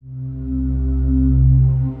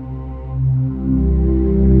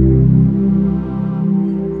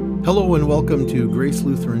Hello and welcome to Grace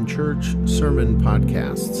Lutheran Church Sermon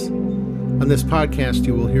Podcasts. On this podcast,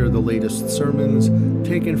 you will hear the latest sermons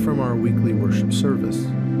taken from our weekly worship service.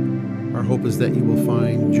 Our hope is that you will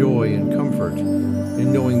find joy and comfort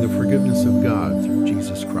in knowing the forgiveness of God through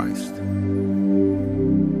Jesus Christ.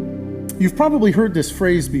 You've probably heard this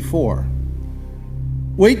phrase before.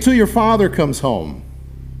 Wait till your father comes home.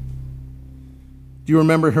 Do you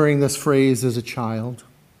remember hearing this phrase as a child?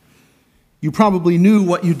 You probably knew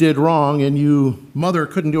what you did wrong, and mother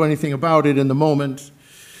couldn't do anything about it in the moment.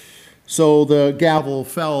 So the gavel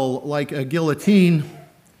fell like a guillotine.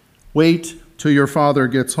 Wait till your father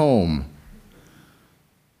gets home.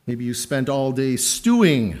 Maybe you spent all day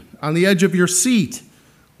stewing on the edge of your seat,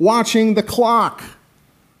 watching the clock,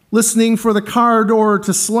 listening for the car door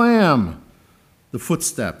to slam, the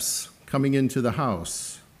footsteps coming into the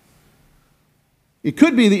house. It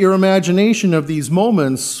could be that your imagination of these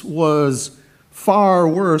moments was far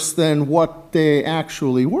worse than what they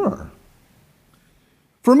actually were.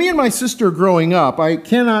 For me and my sister growing up, I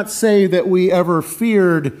cannot say that we ever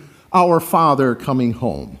feared our father coming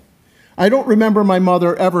home. I don't remember my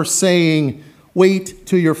mother ever saying, "Wait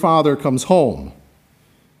till your father comes home."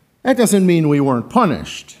 That doesn't mean we weren't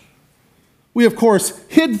punished. We, of course,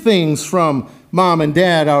 hid things from mom and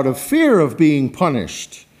dad out of fear of being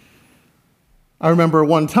punished. I remember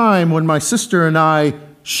one time when my sister and I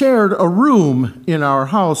shared a room in our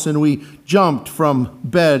house and we jumped from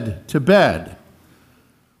bed to bed.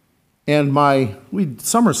 And we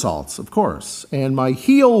somersaults, of course, and my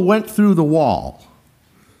heel went through the wall.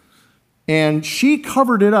 And she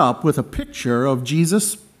covered it up with a picture of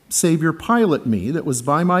Jesus, Savior, Pilot Me that was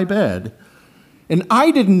by my bed. And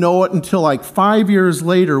I didn't know it until like 5 years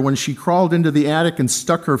later when she crawled into the attic and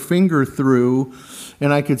stuck her finger through,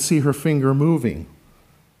 and I could see her finger moving.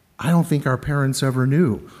 I don't think our parents ever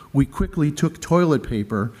knew. We quickly took toilet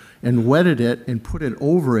paper and wetted it and put it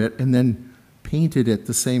over it and then painted it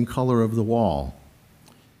the same color of the wall.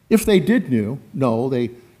 If they did know,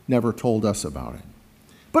 they never told us about it.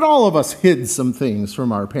 But all of us hid some things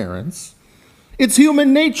from our parents. It's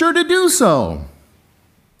human nature to do so.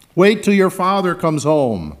 Wait till your father comes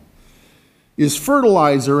home is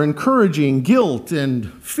fertilizer encouraging guilt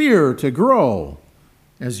and fear to grow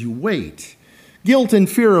as you wait. Guilt and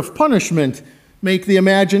fear of punishment make the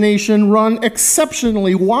imagination run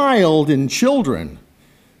exceptionally wild in children.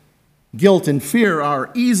 Guilt and fear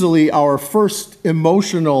are easily our first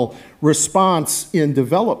emotional response in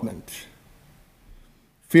development.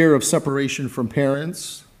 Fear of separation from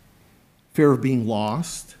parents, fear of being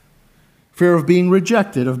lost, fear of being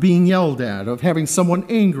rejected, of being yelled at, of having someone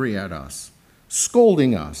angry at us,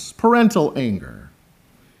 scolding us, parental anger.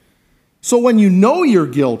 So when you know you're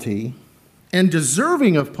guilty and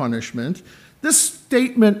deserving of punishment, this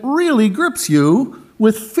statement really grips you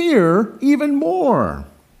with fear even more.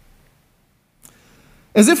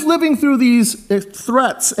 As if living through these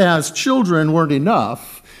threats as children weren't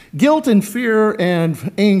enough, guilt and fear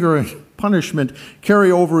and anger and punishment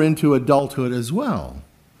carry over into adulthood as well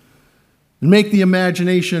and make the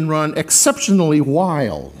imagination run exceptionally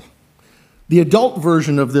wild. The adult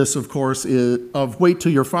version of this, of course, of wait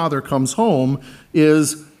till your father comes home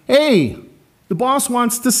is, hey, the boss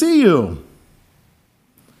wants to see you.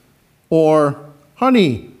 Or,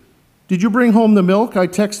 honey, did you bring home the milk I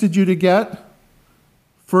texted you to get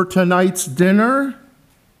for tonight's dinner?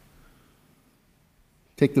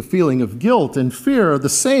 Take the feeling of guilt and fear the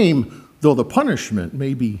same, though the punishment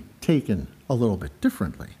may be taken a little bit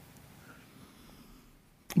differently.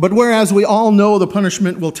 But whereas we all know the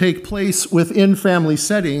punishment will take place within family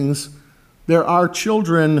settings, there are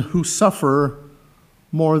children who suffer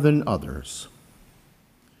more than others.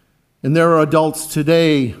 And there are adults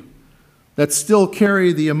today that still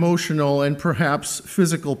carry the emotional and perhaps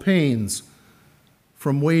physical pains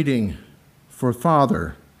from waiting for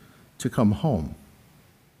father to come home.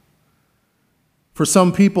 For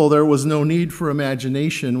some people, there was no need for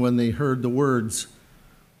imagination when they heard the words,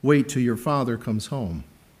 "Wait till your father comes home."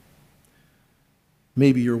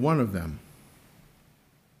 Maybe you're one of them.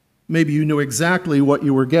 Maybe you knew exactly what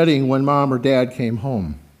you were getting when mom or dad came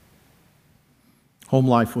home. Home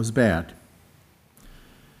life was bad.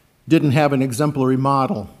 Didn't have an exemplary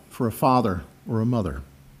model for a father or a mother.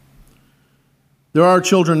 There are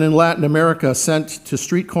children in Latin America sent to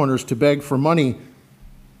street corners to beg for money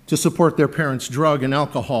to support their parents' drug and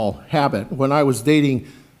alcohol habit. When I was dating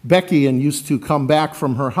Becky and used to come back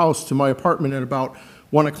from her house to my apartment at about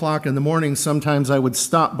 1 o'clock in the morning, sometimes I would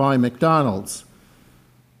stop by McDonald's.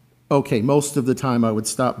 Okay, most of the time I would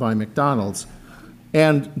stop by McDonald's.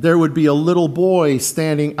 And there would be a little boy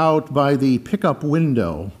standing out by the pickup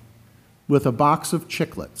window with a box of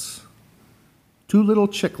chiclets, 2 little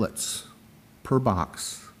chiclets per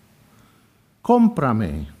box.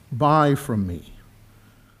 Cómprame, buy from me.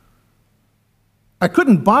 I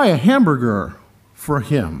couldn't buy a hamburger for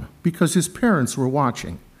him because his parents were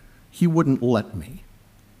watching. He wouldn't let me.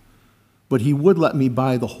 But he would let me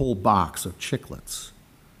buy the whole box of chiclets.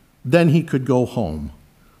 Then he could go home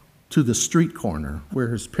to the street corner where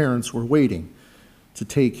his parents were waiting to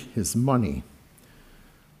take his money.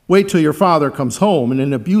 Wait till your father comes home, and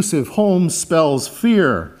an abusive home spells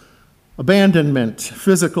fear, abandonment,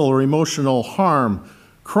 physical or emotional harm,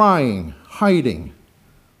 crying, hiding,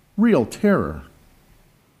 real terror.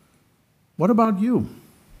 What about you?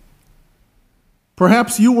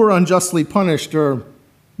 Perhaps you were unjustly punished or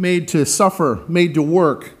made to suffer, made to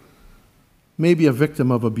work, maybe a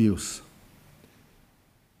victim of abuse.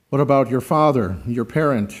 What about your father, your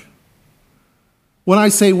parent? When I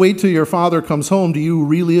say wait till your father comes home, do you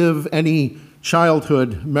relive any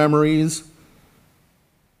childhood memories?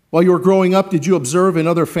 While you were growing up, did you observe in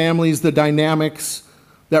other families the dynamics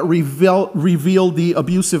that revealed the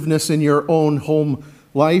abusiveness in your own home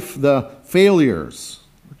life, the failures,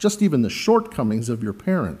 just even the shortcomings of your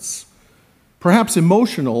parents? Perhaps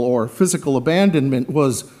emotional or physical abandonment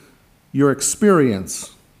was your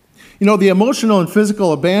experience. You know, the emotional and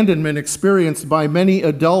physical abandonment experienced by many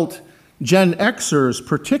adult Gen Xers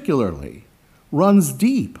particularly runs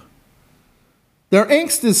deep. Their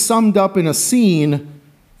angst is summed up in a scene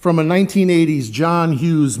from a 1980s John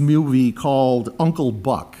Hughes movie called Uncle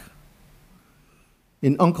Buck.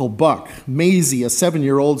 In Uncle Buck, Maisie, a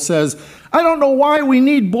 7-year-old, says, "I don't know why we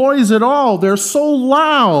need boys at all. They're so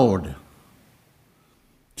loud."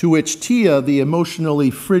 To which Tia, the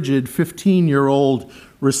emotionally frigid 15-year-old,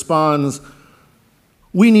 responds,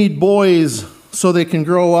 "We need boys so they can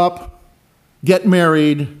grow up, get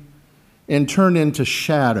married, and turn into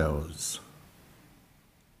shadows."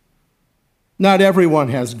 Not everyone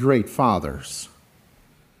has great fathers.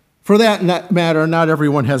 For that matter, not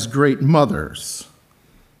everyone has great mothers.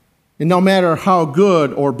 And no matter how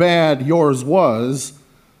good or bad yours was,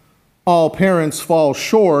 all parents fall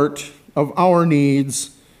short of our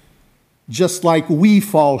needs, just like we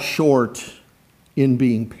fall short in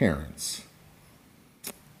being parents.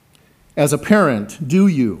 As a parent, do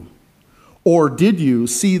you or did you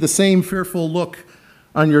see the same fearful look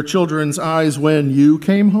on your children's eyes when you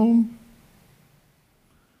came home?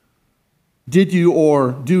 Did you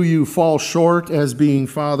or do you fall short as being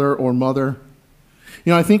father or mother?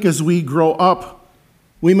 You know, I think as we grow up,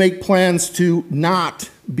 we make plans to not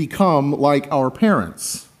become like our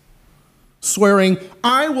parents, swearing,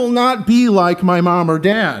 "I will not be like my mom or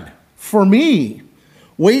dad." For me,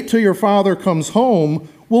 wait till your father comes home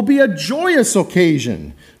will be a joyous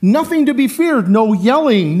occasion. Nothing to be feared, no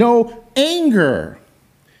yelling, no anger.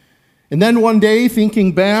 And then one day,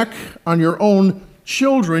 thinking back on your own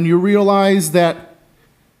children, you realize that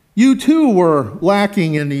you too were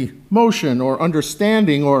lacking in emotion or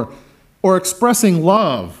understanding or expressing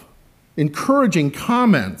love, encouraging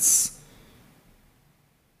comments.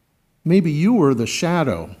 Maybe you were the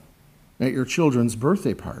shadow at your children's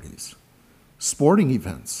birthday parties, sporting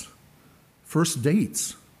events, first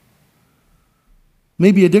dates.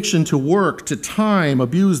 Maybe addiction to work, to time,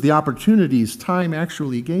 abused the opportunities time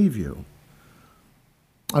actually gave you.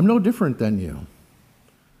 I'm no different than you.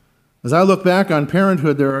 As I look back on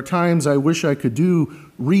parenthood, there are times I wish I could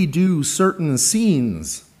redo certain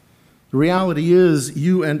scenes. The reality is,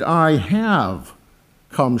 you and I have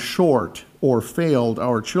come short or failed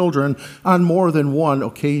our children on more than one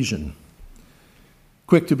occasion.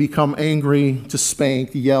 Quick to become angry, to spank,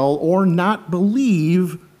 yell, or not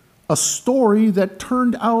believe a story that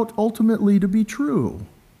turned out ultimately to be true.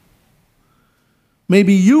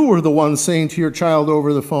 Maybe you were the one saying to your child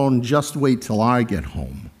over the phone, "Just wait till I get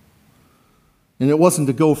home." And it wasn't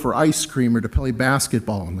to go for ice cream or to play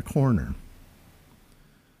basketball in the corner.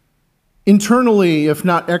 Internally, if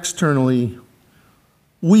not externally,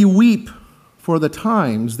 we weep for the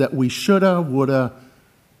times that we shoulda, woulda,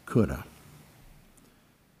 coulda.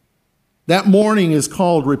 That mourning is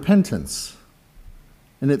called repentance,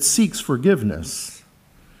 and it seeks forgiveness.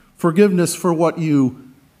 Forgiveness for what you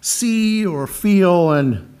see or feel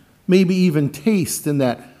and maybe even taste in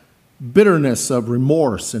that bitterness of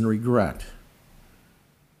remorse and regret.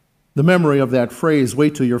 The memory of that phrase,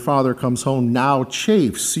 "Wait till your father comes home," now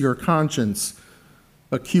chafes your conscience,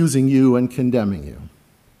 accusing you and condemning you.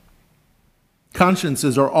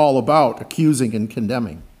 Consciences are all about accusing and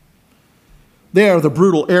condemning. They are the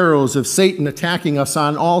brutal arrows of Satan attacking us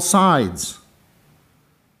on all sides.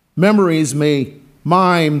 Memories may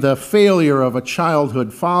mime the failure of a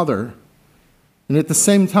childhood father, And at the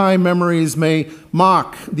same time, memories may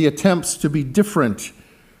mock the attempts to be different,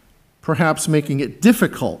 perhaps making it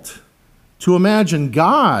difficult to imagine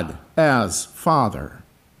God as Father.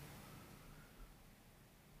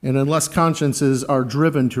 And unless consciences are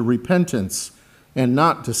driven to repentance and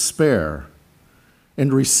not despair,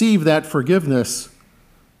 and receive that forgiveness,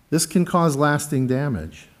 this can cause lasting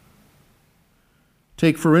damage.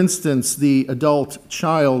 Take, for instance, the adult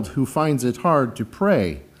child who finds it hard to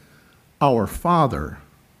pray, "Our Father,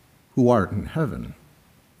 who art in heaven,"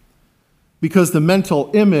 because the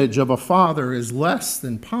mental image of a father is less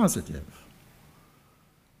than positive.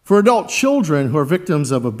 For adult children who are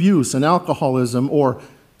victims of abuse and alcoholism, or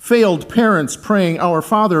failed parents praying, "Our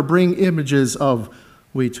Father," bring images of,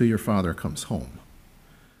 "Wait till your father comes home."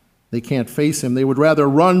 They can't face him. They would rather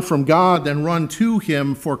run from God than run to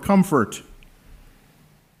him for comfort.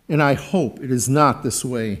 And I hope it is not this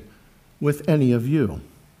way with any of you.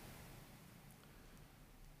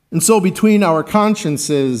 And so between our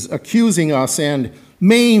consciences accusing us and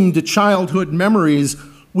maimed childhood memories,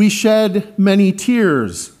 we shed many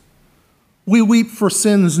tears. We weep for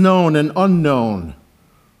sins known and unknown.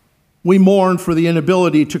 We mourn for the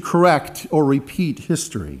inability to correct or repeat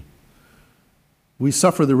history. We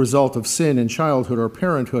suffer the result of sin in childhood or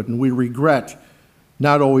parenthood, and we regret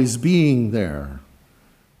not always being there.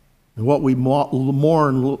 And what we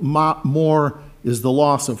mourn more is the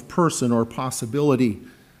loss of person or possibility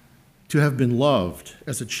to have been loved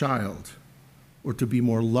as a child or to be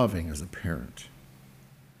more loving as a parent.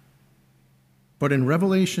 But in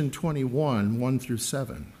Revelation 21, 1 through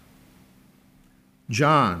 7,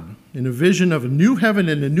 John, in a vision of a new heaven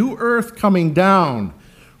and a new earth coming down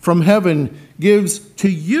from heaven, gives to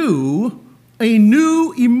you a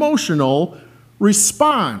new emotional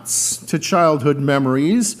response to childhood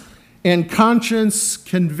memories and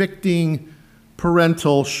conscience-convicting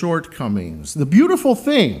parental shortcomings. The beautiful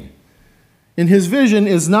thing in his vision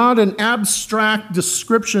is not an abstract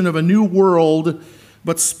description of a new world,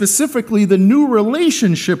 but specifically the new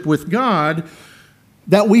relationship with God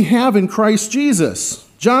that we have in Christ Jesus.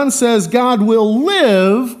 John says God will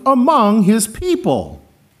live among his people.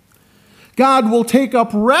 God will take up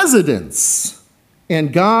residence,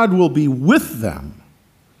 and God will be with them.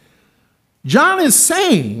 John is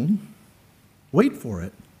saying, wait for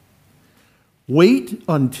it, wait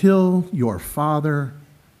until your Father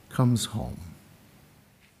comes home.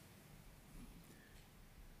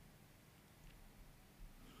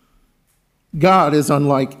 God is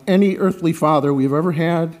unlike any earthly father we've ever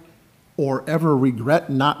had or ever regret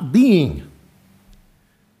not being.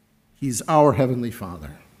 He's our Heavenly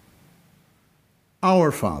Father.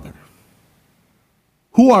 Our Father,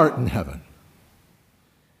 who art in heaven.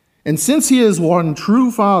 And since he is one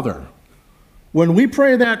true Father, when we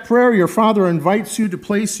pray that prayer, your Father invites you to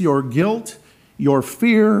place your guilt, your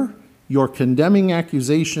fear, your condemning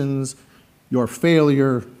accusations, your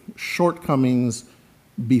failure, shortcomings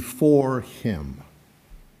before him.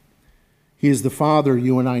 He is the Father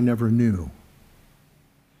you and I never knew.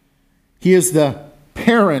 He is the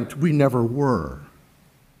parent we never were.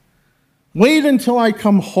 Wait until I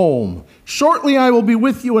come home. Shortly I will be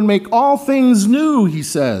with you and make all things new, he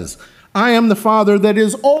says. I am the Father that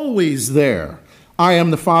is always there. I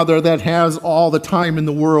am the Father that has all the time in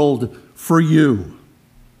the world for you.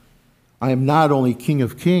 I am not only King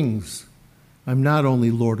of Kings. I'm not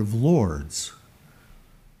only Lord of Lords.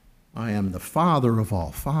 I am the Father of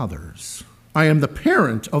all fathers. I am the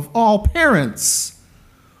parent of all parents.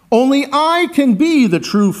 Only I can be the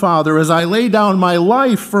true Father as I lay down my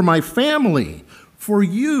life for my family, for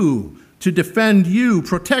you, to defend you,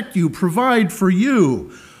 protect you, provide for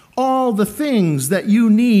you, all the things that you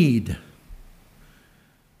need.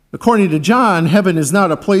 According to John, heaven is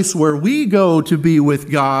not a place where we go to be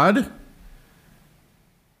with God.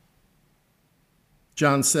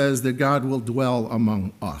 John says that God will dwell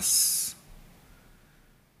among us.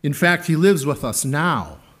 In fact, he lives with us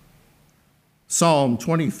now. Psalm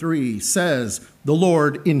 23 says, the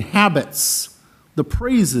Lord inhabits the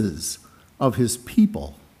praises of his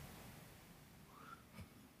people.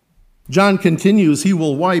 John continues, he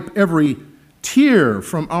will wipe every tear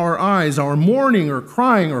from our eyes, our mourning or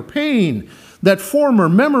crying or pain that former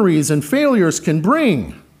memories and failures can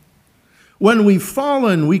bring. When we've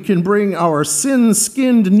fallen, we can bring our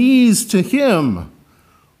sin-skinned knees to him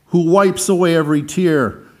who wipes away every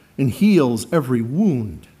tear and heals every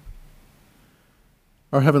wound.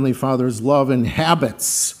 Our Heavenly Father's love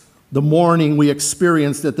inhabits the mourning we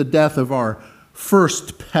experienced at the death of our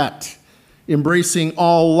first pet, embracing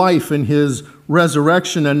all life in his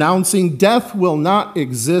resurrection, announcing death will not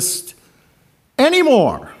exist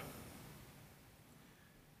anymore.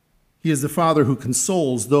 He is the Father who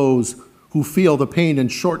consoles those who feel the pain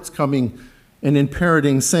and shortcoming and in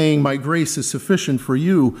parroting, saying, "My grace is sufficient for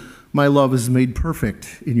you. My love is made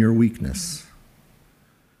perfect in your weakness."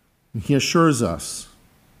 And he assures us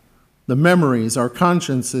the memories, our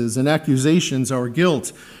consciences, and accusations, our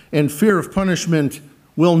guilt, and fear of punishment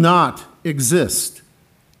will not exist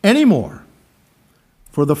anymore.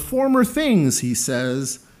 For the former things, he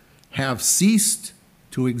says, have ceased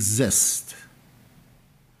to exist.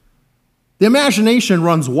 The imagination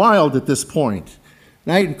runs wild at this point,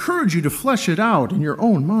 and I encourage you to flesh it out in your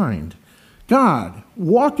own mind. God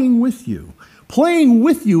walking with you, playing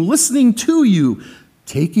with you, listening to you,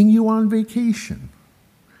 taking you on vacation,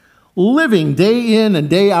 living day in and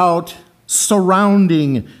day out,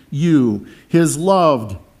 surrounding you, his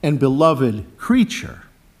loved and beloved creature,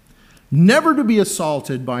 never to be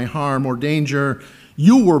assaulted by harm or danger.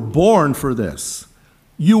 You were born for this.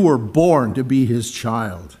 You were born to be his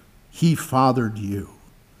child. He fathered you.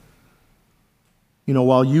 You know,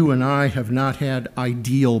 while you and I have not had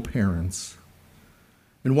ideal parents,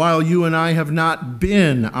 and while you and I have not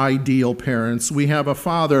been ideal parents, we have a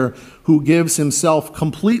Father who gives himself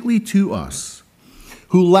completely to us,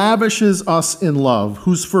 who lavishes us in love,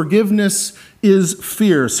 whose forgiveness is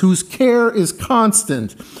fierce, whose care is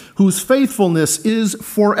constant, whose faithfulness is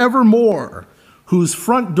forevermore, whose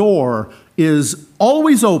front door is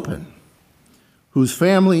always open, whose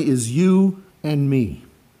family is you and me.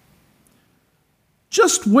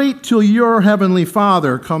 Just wait till your heavenly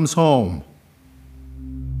Father comes home.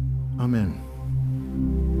 Amen.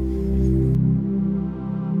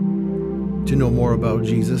 To know more about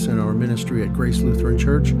Jesus and our ministry at Grace Lutheran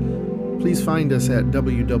Church, please find us at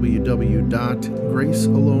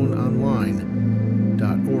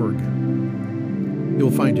www.gracealoneonline.org. You'll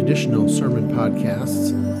find additional sermon podcasts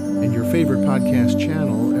and your favorite podcast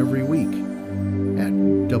channel every week at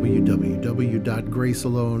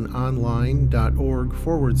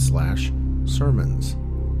www.gracealoneonline.org/sermons.